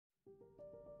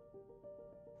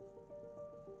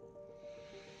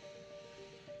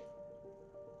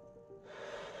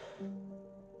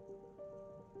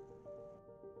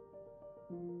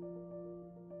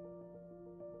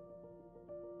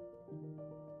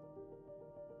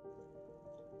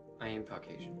I am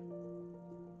Caucasian.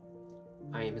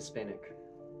 I am Hispanic.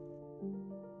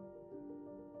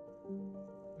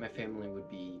 My family would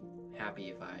be happy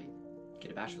if I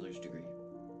get a bachelor's degree.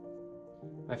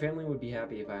 My family would be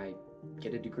happy if I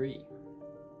get a degree.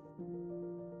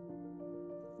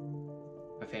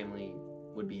 My family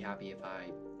would be happy if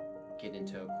I get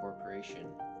into a corporation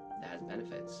that has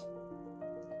benefits.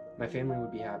 My family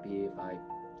would be happy if I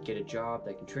get a job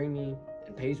that can train me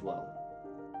and pays well.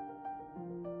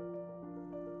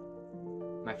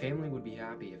 My family would be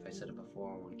happy if I set up a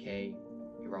 401k,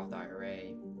 a Roth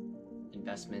IRA,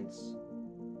 investments,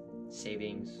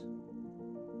 savings,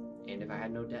 and if I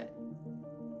had no debt.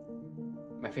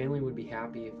 My family would be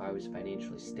happy if I was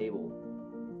financially stable.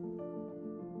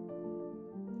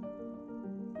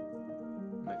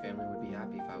 My family would be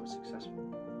happy if I was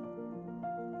successful.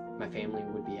 My family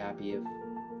would be happy if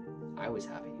I was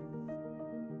happy.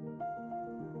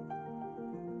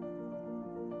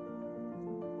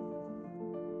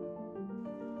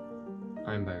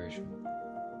 I am biracial.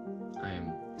 I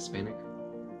am Hispanic,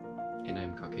 and I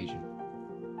am Caucasian.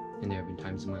 And there have been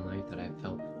times in my life that I have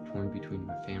felt torn between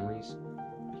my families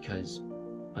because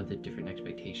of the different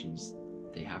expectations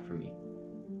they have for me.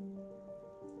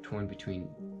 Torn between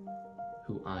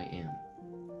who I am.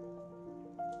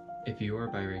 If you are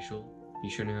biracial, you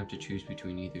shouldn't have to choose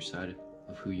between either side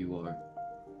of who you are.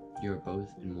 You are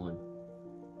both in one.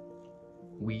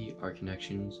 We are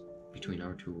connections between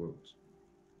our two worlds.